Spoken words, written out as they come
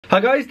Hi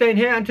guys, Dane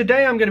here, and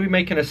today I'm going to be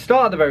making a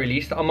start at the very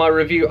least on my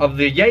review of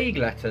the Yage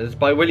letters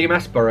by William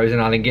S. Burroughs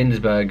and Allen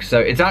Ginsberg. So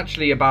it's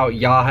actually about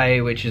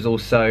Yage, which is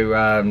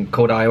also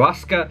called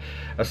ayahuasca,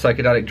 a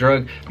psychedelic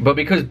drug. But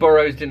because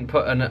Burroughs didn't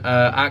put an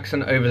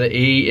accent over the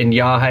E in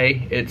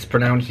Yage, it's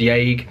pronounced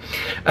Yage.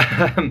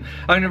 I'm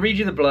going to read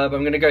you the blurb,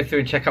 I'm going to go through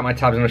and check out my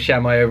tabs, and I'll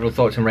share my overall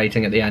thoughts and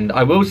rating at the end.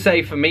 I will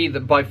say for me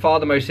that by far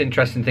the most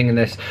interesting thing in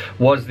this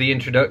was the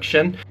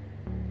introduction.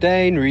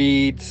 Dane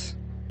reads.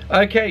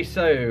 Okay,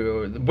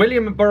 so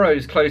William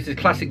Burroughs closed his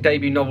classic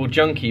debut novel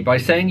Junkie by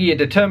saying he had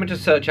determined to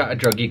search out a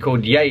drug he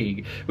called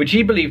Yage, which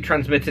he believed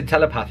transmitted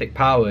telepathic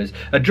powers,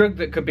 a drug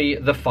that could be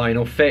the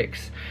final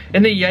fix.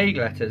 In the Yage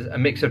letters, a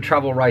mix of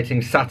travel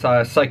writing,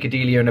 satire,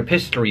 psychedelia and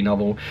epistolary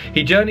novel,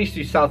 he journeys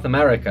through South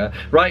America,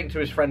 writing to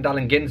his friend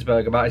Allen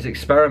Ginsberg about his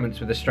experiments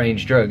with the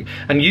strange drug,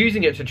 and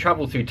using it to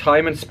travel through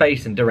time and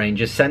space and derange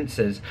his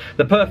senses.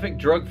 The perfect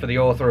drug for the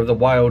author of the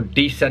wild,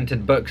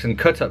 descented books and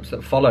cut-ups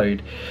that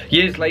followed.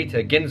 Years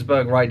later, Ginsberg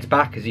writes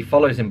back as he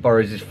follows in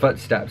Burroughs'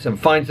 footsteps and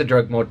finds the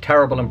drug more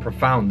terrible and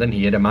profound than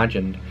he had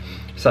imagined.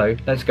 So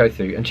let's go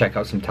through and check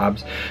out some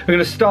tabs. We're going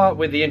to start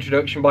with the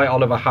introduction by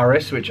Oliver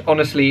Harris, which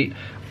honestly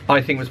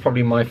I think was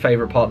probably my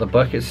favourite part of the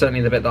book. It's certainly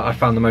the bit that I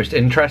found the most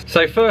interesting.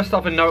 So first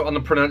off, a note on the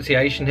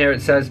pronunciation here.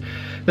 It says,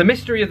 "The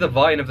mystery of the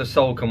vine of the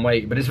soul can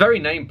wait, but its very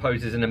name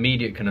poses an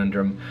immediate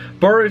conundrum.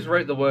 Burroughs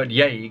wrote the word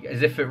Yage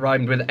as if it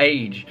rhymed with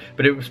age,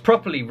 but it was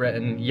properly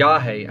written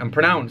Yage and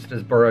pronounced,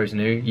 as Burroughs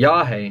knew,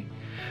 Yage.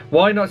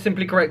 Why not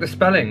simply correct the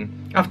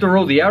spelling? After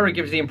all, the error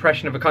gives the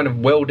impression of a kind of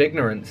willed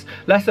ignorance,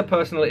 less a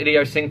personal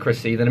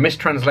idiosyncrasy than a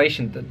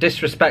mistranslation that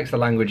disrespects the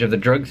language of the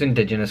drug's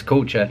indigenous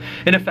culture,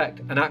 in effect,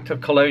 an act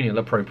of colonial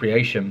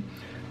appropriation.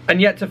 And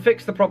yet to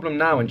fix the problem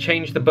now and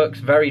change the book's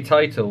very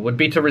title would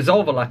be to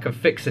resolve a lack of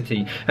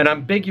fixity, an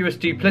ambiguous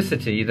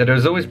duplicity that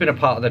has always been a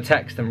part of the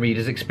text and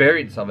reader's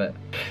experience of it.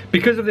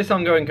 Because of this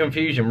ongoing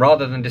confusion,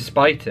 rather than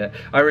despite it,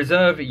 I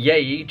reserve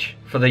Yage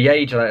for the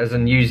Yage letters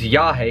and use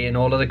Yage in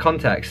all other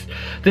contexts.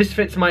 This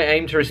fits my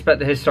aim to respect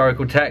the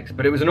historical text,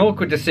 but it was an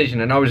awkward decision,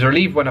 and I was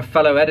relieved when a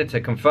fellow editor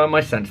confirmed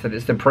my sense that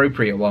it's the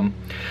appropriate one.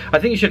 I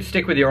think you should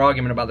stick with your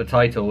argument about the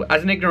title.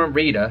 As an ignorant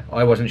reader,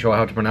 I wasn't sure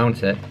how to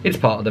pronounce it. It's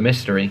part of the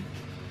mystery."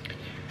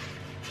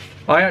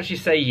 I actually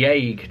say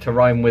Yage to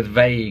rhyme with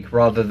vague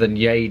rather than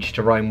Yage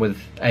to rhyme with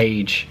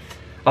age.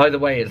 Either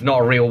way, it's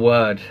not a real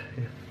word.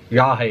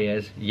 Yage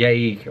is,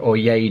 Yage or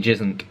Yage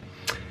isn't.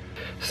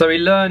 So we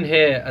learn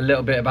here a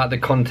little bit about the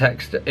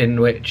context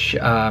in which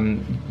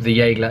the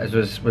Yage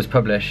letters was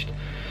published.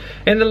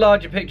 In the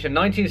larger picture,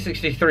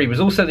 1963 was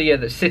also the year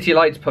that City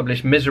Lights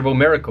published Miserable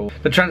Miracle,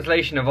 the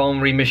translation of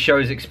Henri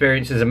Michaud's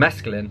experiences of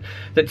mescaline,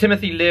 that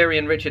Timothy Leary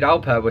and Richard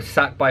Alpert were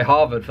sacked by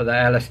Harvard for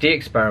their LSD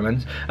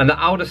experiments, and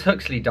that Aldous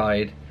Huxley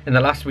died in the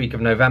last week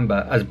of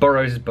November as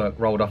Burroughs' book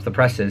rolled off the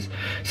presses.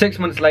 6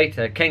 months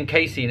later, Ken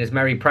Casey and his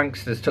merry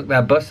pranksters took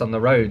their bus on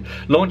the road,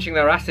 launching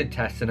their acid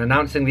tests and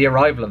announcing the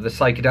arrival of the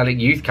psychedelic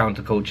youth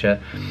counterculture.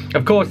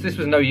 Of course, this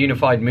was no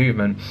unified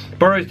movement.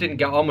 Burroughs didn't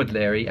get on with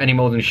Leary any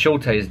more than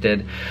Schultes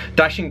did,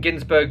 dashing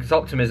Ginsberg's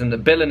optimism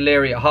that Bill and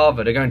Leary at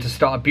Harvard are going to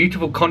start a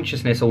beautiful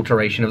consciousness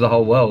alteration of the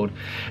whole world.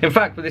 In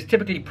fact, with this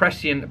typically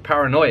prescient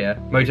paranoia,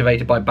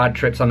 motivated by bad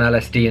trips on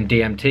LSD and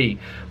DMT,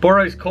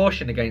 Burroughs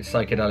cautioned against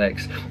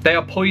psychedelics. They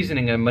are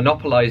poisoning and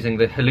monopolizing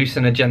the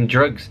hallucinogen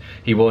drugs,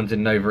 he warns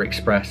in Nova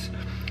Express.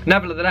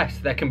 Nevertheless,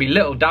 there can be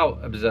little doubt,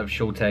 observed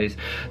Schultes,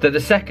 that the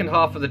second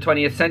half of the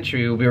 20th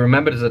century will be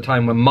remembered as a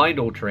time when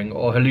mind-altering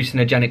or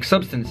hallucinogenic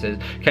substances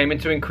came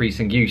into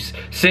increasing use,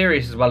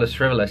 serious as well as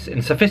frivolous,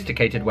 in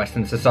sophisticated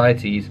Western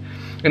societies.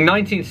 In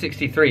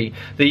 1963,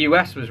 the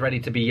US was ready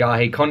to be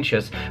Yage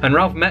conscious, and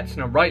Ralph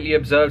Metzner rightly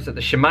observes that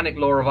the shamanic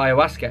lore of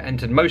ayahuasca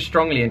entered most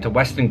strongly into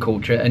Western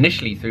culture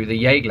initially through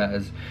the Yage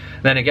letters.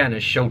 Then again,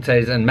 as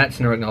Schultes and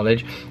Metzner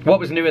acknowledge, what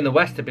was new in the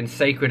West had been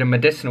sacred and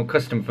medicinal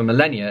custom for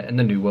millennia in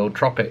the New World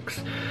tropics.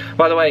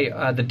 By the way,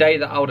 the day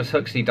that Aldous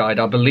Huxley died,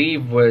 I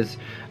believe was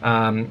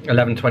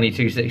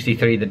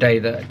 11/22/63, the day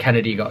that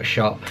Kennedy got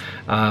shot,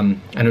 and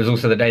it was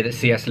also the day that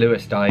C.S.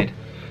 Lewis died.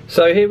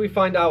 So here we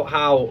find out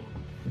how,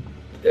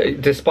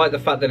 despite the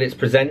fact that it's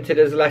presented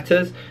as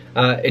letters,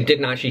 it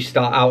didn't actually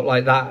start out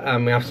like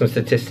that. We have some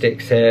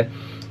statistics here.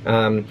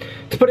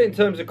 To put it in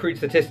terms of crude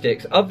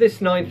statistics, of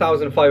this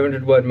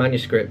 9,500 word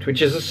manuscript,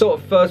 which is a sort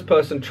of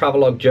first-person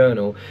travelogue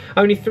journal,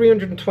 only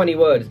 320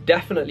 words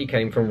definitely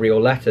came from real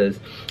letters.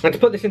 And to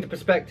put this into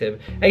perspective,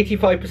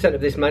 85%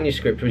 of this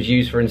manuscript was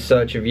used for In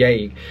Search of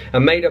Yage,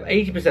 and made up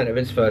 80% of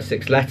its first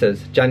 6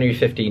 letters, January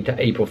 15 to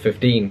April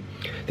 15.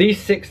 These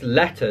 6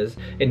 letters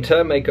in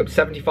turn make up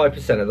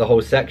 75% of the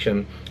whole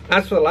section.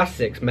 As for the last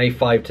 6, May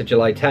 5 to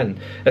July 10,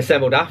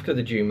 assembled after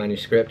the June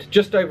manuscript,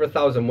 just over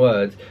 1,000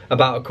 words,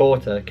 about a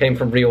quarter, came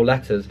from real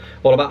letters,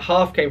 while about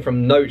half came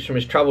from notes from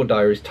his travel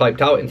diaries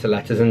typed out into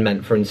letters and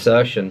meant for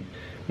insertion.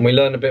 And we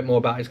learn a bit more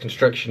about his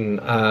construction.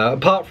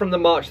 Apart from the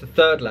March the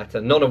 3rd letter,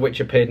 none of which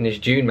appeared in his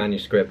June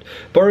manuscript,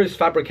 Burroughs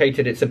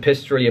fabricated its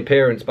epistolary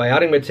appearance by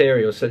adding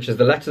materials such as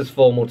the letter's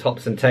formal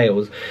tops and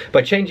tails,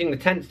 by changing the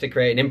tense to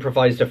create an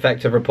improvised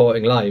effect of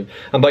reporting live,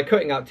 and by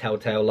cutting out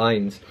telltale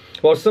lines.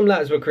 While some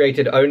letters were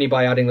created only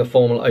by adding the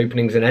formal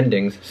openings and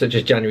endings, such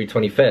as January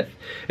 25th,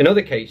 in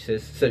other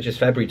cases, such as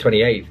February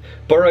 28th,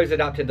 Burroughs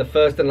adapted the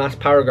first and last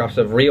paragraphs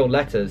of real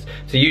letters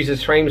to use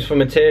as frames for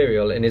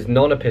material in his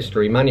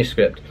non-epistolary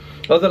manuscript.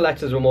 Other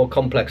letters were more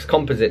complex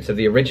composites of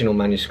the original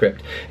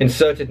manuscript,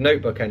 inserted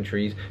notebook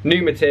entries,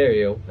 new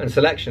material, and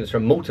selections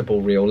from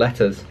multiple real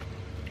letters.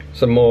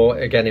 Some more,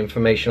 again,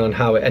 information on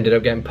how it ended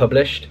up getting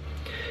published.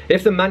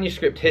 If the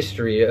manuscript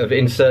history of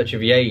In Search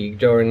of Yage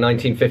during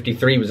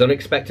 1953 was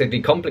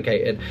unexpectedly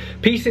complicated,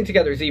 piecing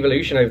together its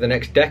evolution over the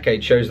next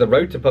decade shows the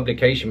road to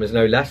publication was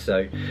no less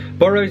so.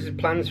 Burroughs'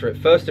 plans for it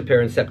first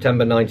appear in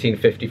September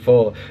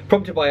 1954,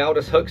 prompted by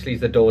Aldous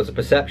Huxley's The Doors of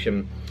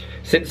Perception.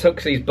 Since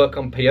Huxley's book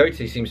on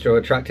peyote seems to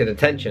have attracted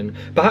attention,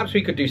 perhaps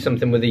we could do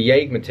something with the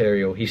Yage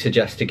material, he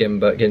suggests to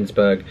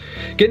Ginsberg.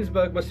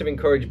 Ginsberg must have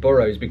encouraged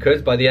Burroughs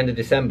because by the end of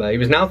December he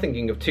was now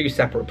thinking of two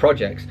separate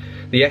projects,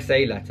 the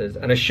essay letters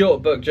and a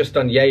short book just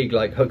on Yage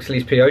like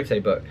Huxley's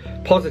peyote book,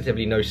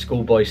 positively no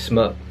schoolboy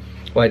smut.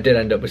 Well, it did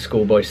end up with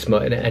schoolboy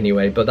smut in it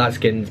anyway, but that's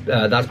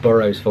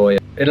Burroughs for you.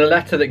 In a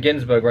letter that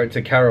Ginsberg wrote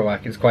to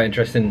Kerouac, it's quite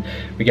interesting,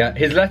 we get,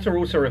 his letter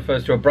also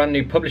refers to a brand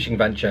new publishing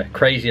venture,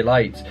 Crazy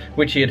Lights,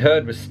 which he had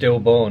heard was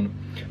stillborn.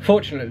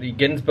 Fortunately,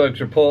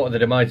 Ginsberg's report of the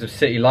demise of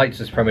City Lights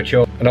was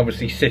premature, and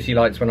obviously City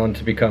Lights went on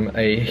to become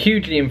a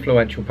hugely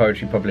influential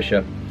poetry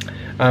publisher.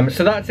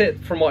 So that's it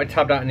from what I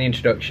tabbed out in the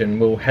introduction.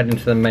 We'll head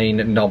into the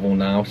main novel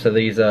now. So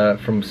these are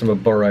from some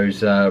of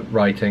Burroughs'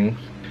 writing.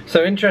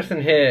 So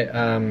interesting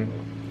here,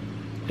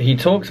 he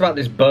talks about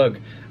this bug,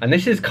 and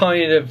this is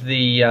kind of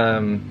the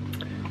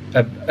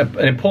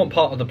an important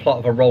part of the plot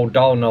of a Roald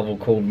Dahl novel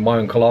called My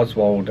Uncle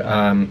Oswald.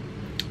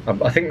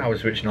 I think that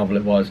was which novel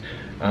it was.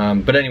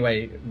 But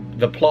anyway,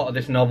 the plot of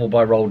this novel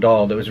by Roald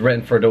Dahl that was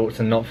written for adults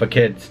and not for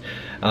kids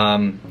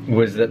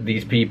was that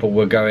these people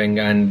were going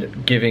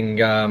and giving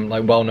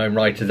like well-known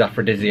writers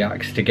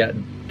aphrodisiacs to get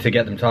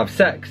them to have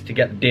sex, to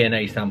get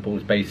DNA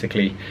samples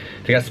basically,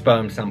 to get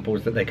sperm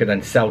samples that they could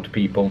then sell to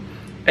people.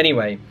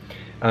 Anyway,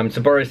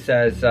 so Burroughs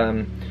says,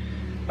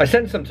 I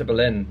sent some to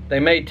Berlin. They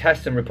made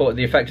tests and reported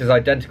the effect is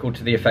identical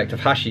to the effect of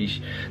hashish.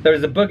 There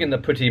is a bug in the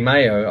putti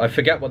mayo, I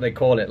forget what they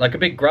call it, like a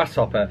big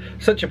grasshopper,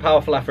 such a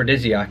powerful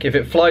aphrodisiac. If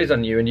it flies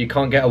on you and you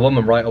can't get a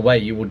woman right away,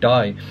 you will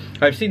die.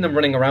 I've seen them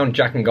running around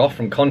jacking off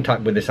from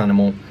contact with this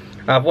animal.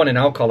 I have one in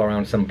alcohol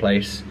around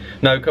someplace.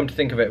 No, come to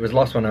think of it, it was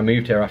lost when I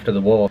moved here after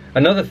the war.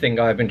 Another thing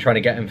I've been trying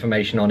to get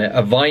information on it,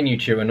 a vine you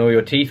chew and all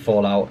your teeth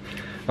fall out.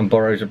 And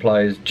Burroughs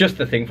replies, just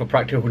the thing for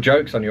practical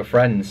jokes on your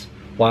friends.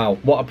 Wow,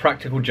 what a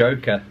practical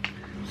joker.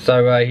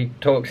 So he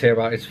talks here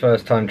about his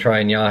first time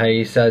trying Yage.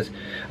 He says,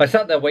 I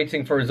sat there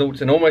waiting for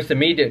results and almost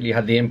immediately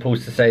had the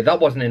impulse to say,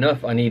 that wasn't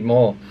enough, I need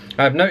more.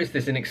 I have noticed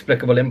this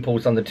inexplicable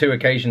impulse on the two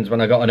occasions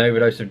when I got an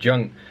overdose of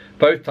junk.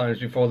 Both times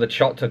before the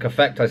shot took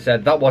effect I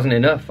said, that wasn't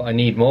enough, I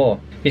need more.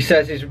 He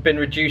says he's been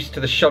reduced to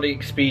the shoddy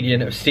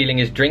expedient of stealing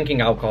his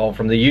drinking alcohol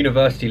from the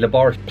university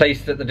laboratory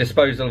placed at the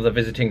disposal of the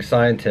visiting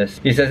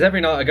scientist. He says, every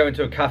night I go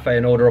into a cafe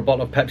and order a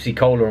bottle of Pepsi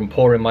Cola and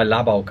pour in my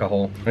lab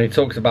alcohol. And he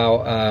talks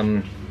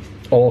about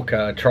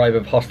Orca, a tribe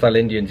of hostile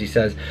Indians. He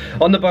says,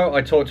 on the boat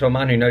I talked to a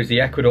man who knows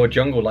the Ecuador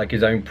jungle like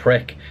his own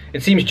prick.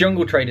 It seems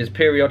jungle traders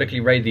periodically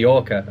raid the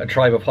Orca, a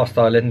tribe of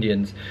hostile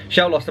Indians.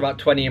 Shell lost about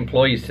 20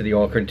 employees to the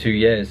Orca in 2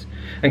 years.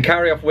 And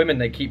carry off women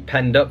they keep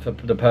penned up for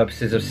the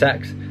purposes of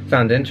sex.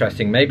 Sounds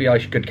interesting. Maybe I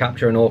could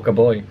capture an Orca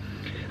boy.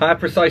 I have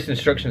precise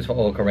instructions for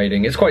Orca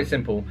raiding. It's quite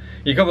simple.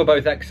 You cover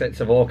both exits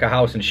of Orca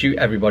house and shoot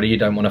everybody you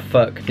don't want to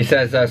fuck. He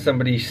says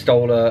somebody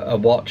stole a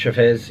watch of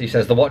his. He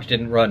says the watch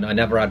didn't run. I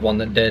never had one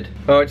that did.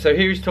 Alright, so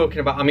he was talking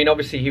about, I mean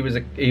obviously he was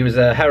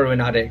a heroin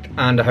addict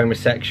and a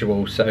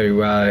homosexual,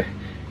 so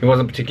he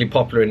wasn't particularly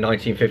popular in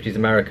 1950s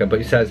America, but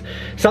he says,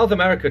 South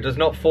America does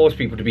not force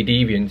people to be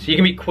deviants. You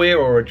can be queer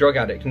or a drug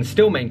addict and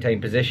still maintain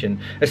position,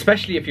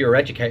 especially if you're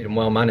educated and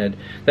well-mannered.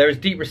 There is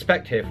deep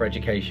respect here for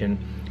education.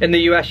 In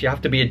the US, you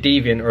have to be a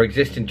deviant or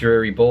exist in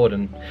dreary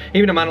boredom.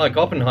 Even a man like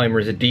Oppenheimer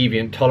is a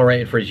deviant,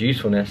 tolerated for his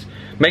usefulness.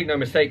 Make no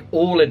mistake,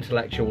 all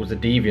intellectuals are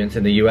deviants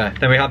in the US.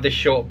 Then we have this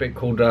short bit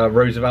called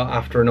Roosevelt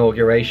After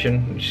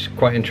Inauguration, which is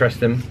quite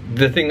interesting.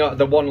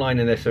 The one line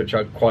in this which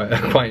I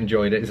quite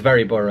enjoyed, it's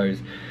very Burroughs.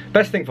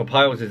 Best thing for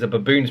piles is a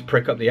baboon's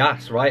prick up the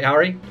ass, right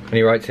Harry? And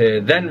he writes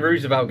here, then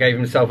Roosevelt gave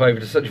himself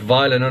over to such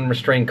vile and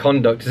unrestrained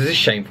conduct as is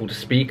shameful to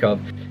speak of.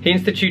 He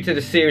instituted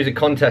a series of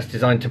contests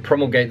designed to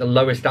promulgate the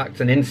lowest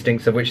acts and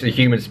instincts of which the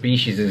human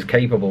species is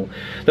capable.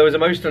 There was a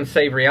most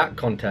unsavoury act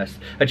contest,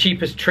 a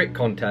cheapest trick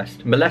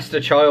contest, molest a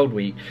child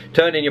week,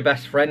 turn in your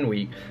best friend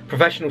week,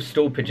 professional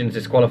stool pigeons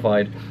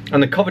disqualified,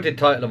 and the coveted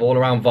title of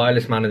all-around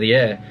vilest man of the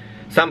year.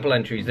 Sample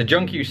entries: the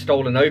junkie who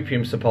stole an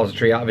opium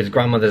suppository out of his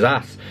grandmother's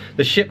ass,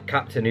 the ship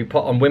captain who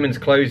put on women's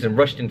clothes and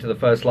rushed into the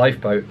first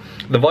lifeboat,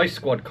 the vice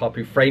squad cop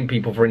who framed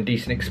people for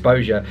indecent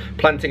exposure,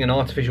 planting an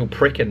artificial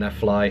prick in their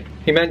fly.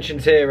 He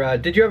mentions here,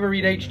 did you ever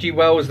read H.G.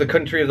 Wells' The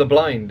Country of the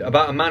Blind?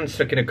 About a man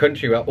stuck in a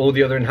country where all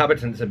the other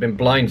inhabitants had been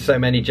blind so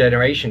many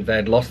generations they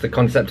had lost the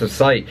concept of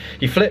sight.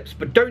 He flips,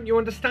 but don't you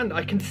understand?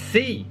 I can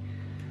see.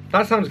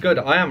 That sounds good.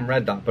 I haven't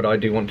read that, but I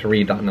do want to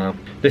read that now.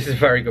 This is a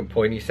very good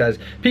point. He says,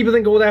 people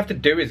think all they have to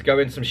do is go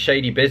in some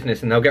shady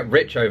business and they'll get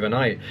rich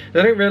overnight.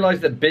 They don't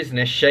realise that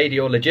business, shady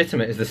or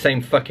legitimate, is the same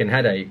fucking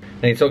headache.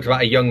 And he talks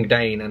about a young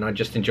Dane, and I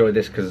just enjoyed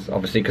this because,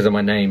 obviously, because of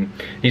my name.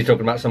 He's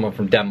talking about someone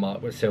from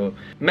Denmark, but still.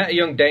 Met a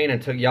young Dane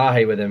and took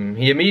Yage with him.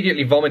 He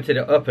immediately vomited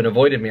it up and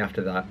avoided me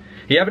after that.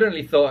 He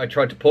evidently thought I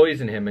tried to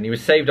poison him, and he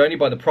was saved only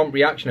by the prompt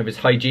reaction of his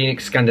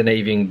hygienic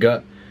Scandinavian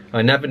gut.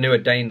 I never knew a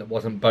Dane that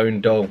wasn't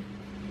bone dull.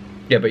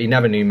 Yeah, but he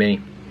never knew me.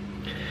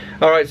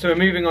 Alright, so we're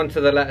moving on to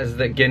the letters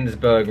that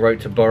Ginsberg wrote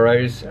to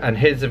Burroughs, and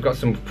his have got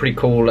some pretty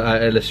cool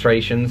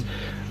illustrations.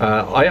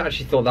 I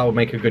actually thought that would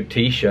make a good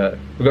t-shirt.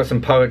 We've got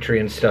some poetry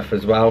and stuff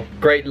as well.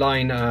 Great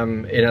line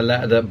in a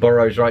letter that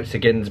Burroughs writes to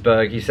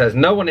Ginsberg. He says,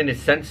 no one in his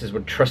senses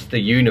would trust the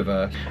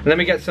universe. And then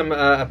we get some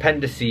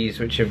appendices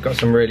which have got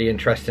some really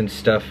interesting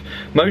stuff.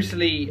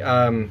 Mostly you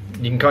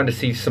can kind of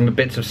see some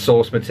bits of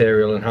source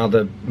material and how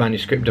the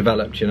manuscript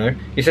developed, you know.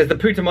 He says the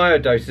Putumayo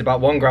dose is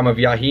about 1 gram of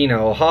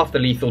yahina, or half the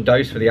lethal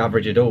dose for the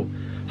average adult.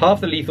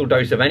 Half the lethal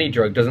dose of any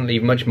drug doesn't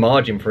leave much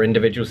margin for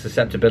individual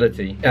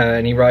susceptibility.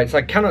 And he writes,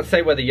 I cannot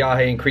say whether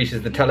Yage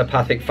increases the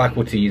telepathic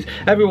faculties.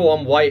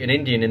 Everyone, white and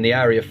Indian in the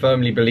area,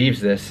 firmly believes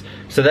this.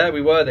 So there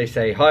we were, they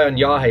say, high on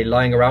Yage,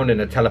 lying around in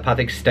a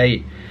telepathic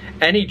state.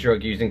 Any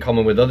drug used in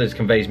common with others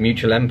conveys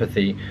mutual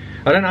empathy.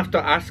 I don't have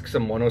to ask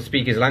someone or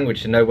speak his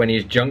language to know when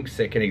he's junk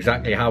sick and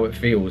exactly how it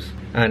feels.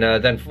 And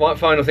then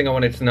final thing I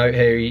wanted to note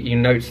here, he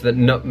notes that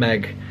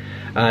nutmeg.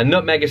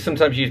 Nutmeg is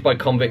sometimes used by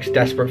convicts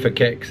desperate for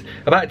kicks.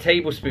 About a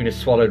tablespoon is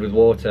swallowed with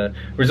water.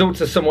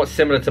 Results are somewhat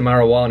similar to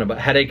marijuana, but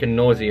headache and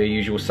nausea are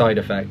usual side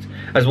effects.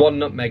 As one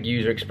nutmeg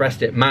user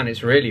expressed it, man,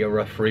 it's really a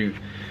rough fruit.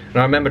 And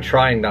I remember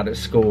trying that at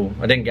school.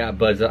 I didn't get a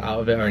buzz out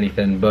of it or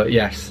anything, but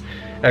yes,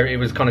 it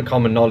was kind of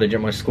common knowledge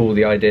at my school,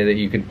 the idea that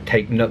you could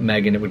take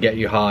nutmeg and it would get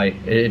you high.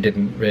 It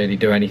didn't really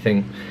do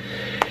anything.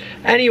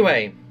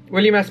 Anyway,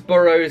 William S.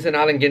 Burroughs and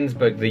Allen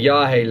Ginsberg, the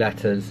Yage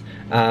letters.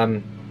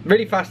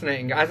 Really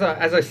fascinating. As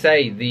I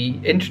say, the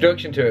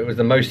introduction to it was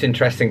the most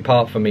interesting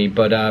part for me,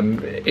 but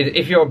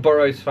if you're a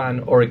Burroughs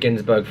fan or a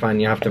Ginsberg fan,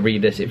 you have to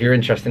read this. If you're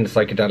interested in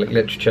psychedelic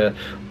literature,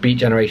 Beat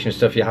Generation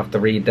stuff, you have to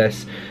read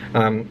this.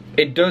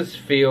 It does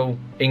feel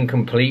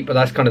incomplete, but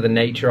that's kind of the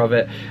nature of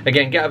it.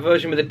 Again, get a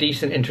version with a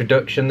decent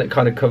introduction that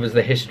kind of covers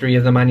the history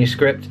of the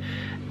manuscript.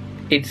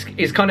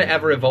 It's kind of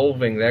ever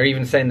evolving. They're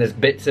even saying there's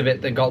bits of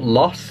it that got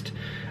lost.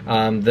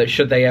 That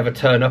should they ever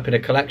turn up in a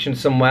collection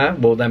somewhere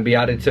will then be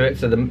added to it,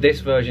 so this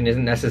version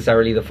isn't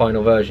necessarily the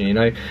final version, you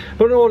know.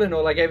 But all in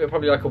all, I gave it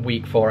probably like a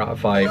weak 4 out of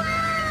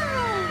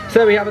 5. So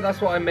there we have it. That's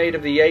what I made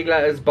of the Yage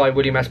letters by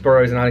William S.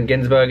 Burroughs and Allen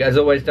Ginsberg. As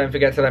always, don't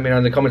forget to let me know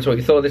in the comments what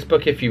you thought of this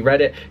book. If you read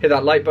it, hit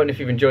that like button if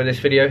you've enjoyed this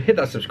video, hit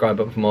that subscribe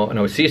button for more, and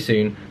I will see you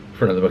soon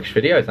for another bookish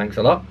video. Thanks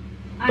a lot.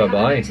 Bye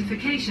bye.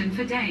 Notification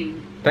for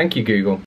Dane. Thank you, Google.